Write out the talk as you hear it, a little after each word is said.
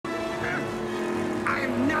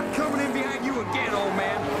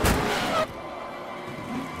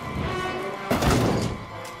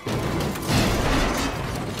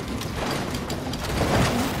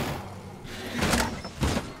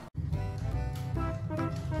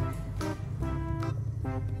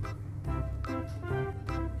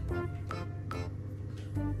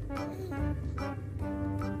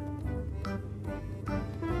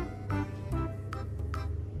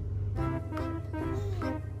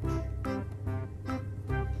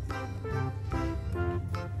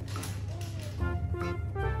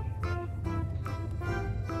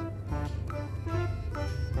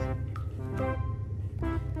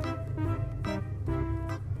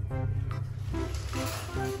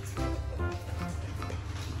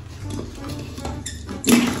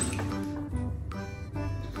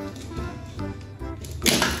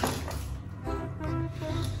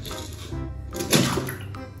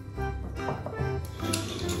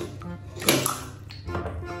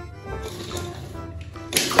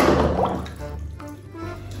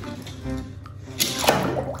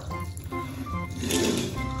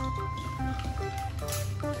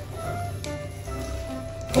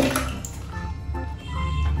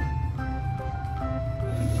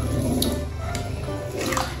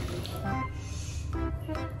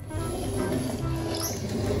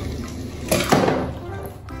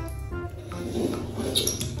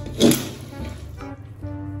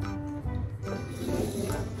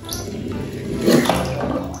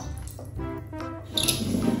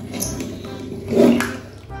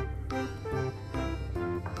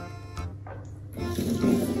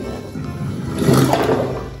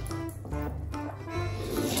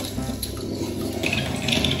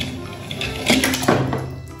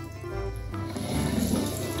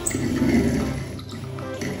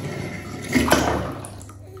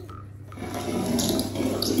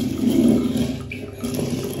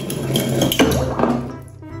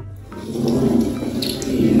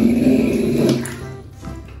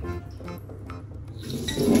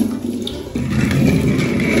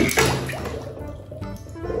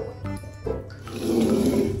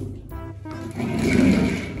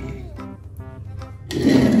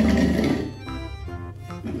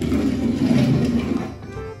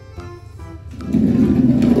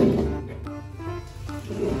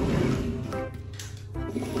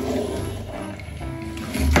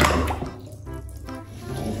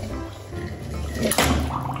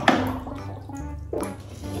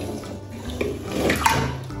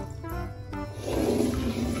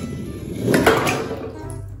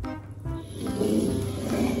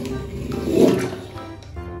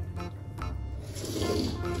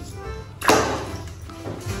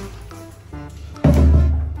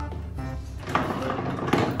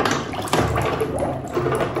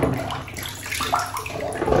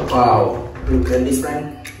look at this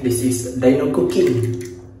one. This is Dinoco King.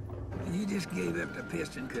 You just gave up the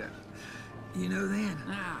piston cup. You know that?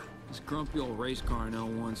 Ah, this grumpy old race car I know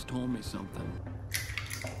once told me something.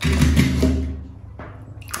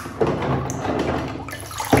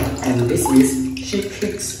 And this is Chick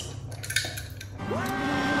Hicks.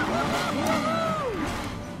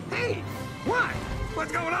 Hey, what?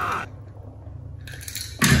 What's going on?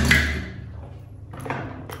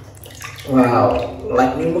 Wow,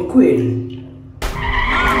 Lightning Mcqueen.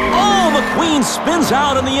 Oh, Mcqueen spins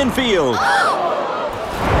out in the infield.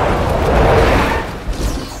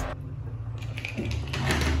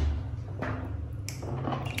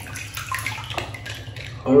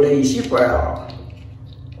 Holy Shipwell.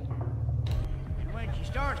 When she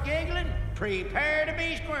starts giggling, prepare to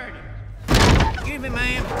be squirted. Excuse me,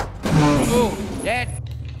 ma'am. Oh, that.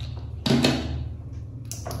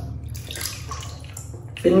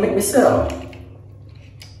 Mcmissile.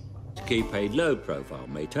 Keep a low profile,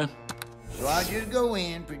 Mater, So I'll just go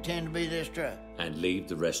in, pretend to be this truck. and leave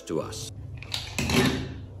the rest to us.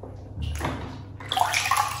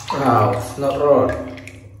 Wow, it's not road.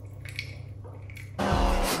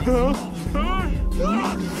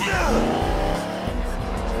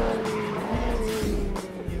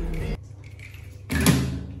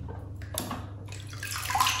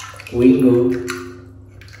 Wingo.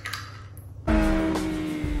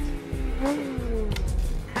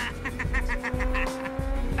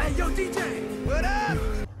 Hey, yo, DJ! What up?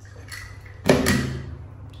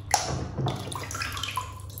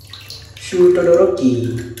 Shu Todoroki.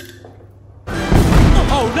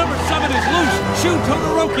 Oh, number 7 is loose. Shu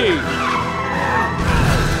Todoroki.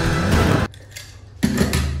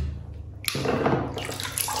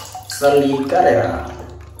 Sally Carrera.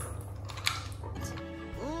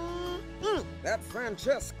 That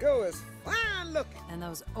Francesco is fine looking. And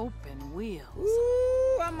those open wheels.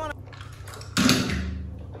 Ooh, I'm on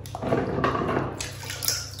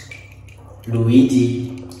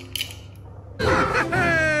Luigi.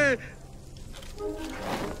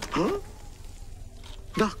 Huh?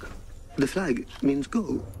 Doc, the flag means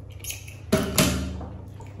go.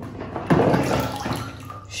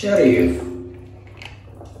 Sheriff.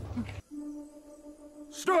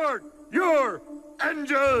 Start your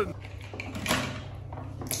engine!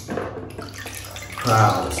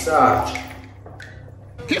 Wow, Sarge.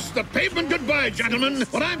 Kiss the pavement goodbye, gentlemen.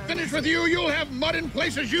 When I'm finished with you, you'll have mud in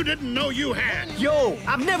places you didn't know you had. Yo,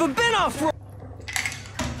 I've never been off-road.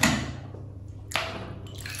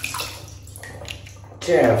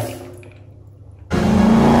 Jeff.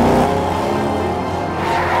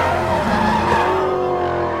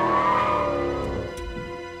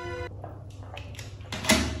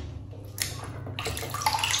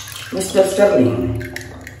 Mr. Sterling.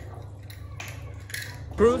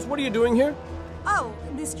 Cruz, what are you doing here? Oh,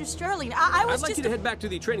 Mr. Sterling, I was I'd like just... you to head back to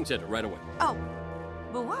the training center right away. Oh,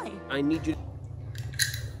 but why? I need you...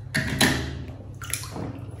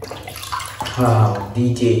 Wow,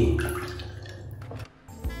 DJ.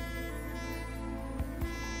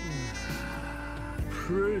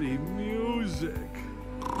 Pretty music.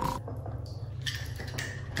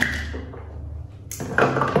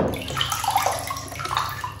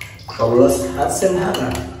 Hudson.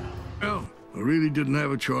 Well, I really didn't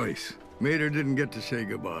have a choice. Mater didn't get to say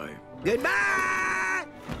goodbye. Goodbye!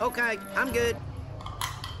 Okay, I'm good.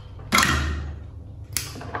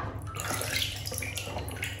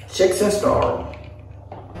 Chicks and Star.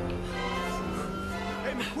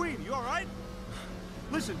 Hey, Mcqueen, you all right?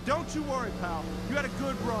 Listen, don't you worry, pal. You had a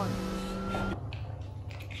good run.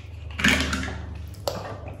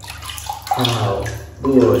 Wow,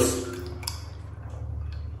 Bruce.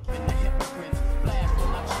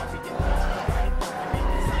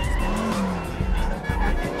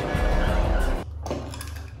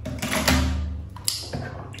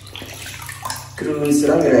 Cruz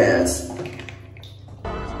Ramirez.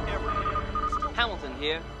 Hamilton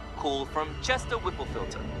here. Call from Chester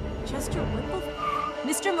Whipplefilter. Chester Whipple?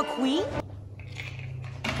 Mr. Mcqueen?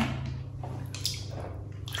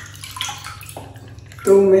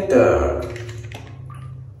 Meter.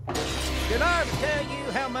 Did I ever tell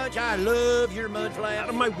you how much I love your mud flaps? Out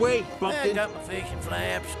of my way, I Bumpkin. got my fishing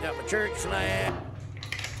flaps, got my church flap.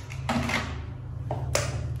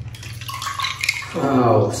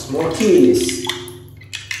 Wow, Smokys.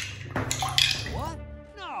 What?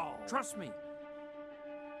 No, trust me.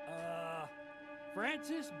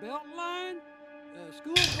 Francis, Beltline,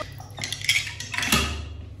 school...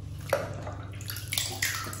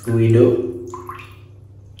 Guido.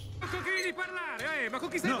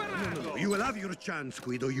 No. You will have your chance,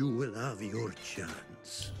 Guido. You will have your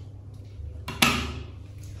chance.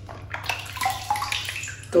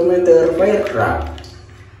 Commander Firecraft.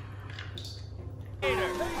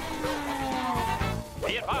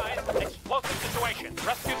 Be advised, explosive situation.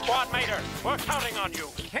 Rescue squad Mater, we're counting on you.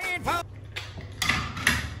 Can't vote.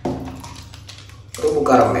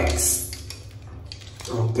 Max.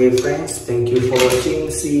 Okay friends, thank you for watching.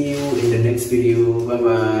 See you in the next video. Bye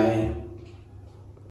bye.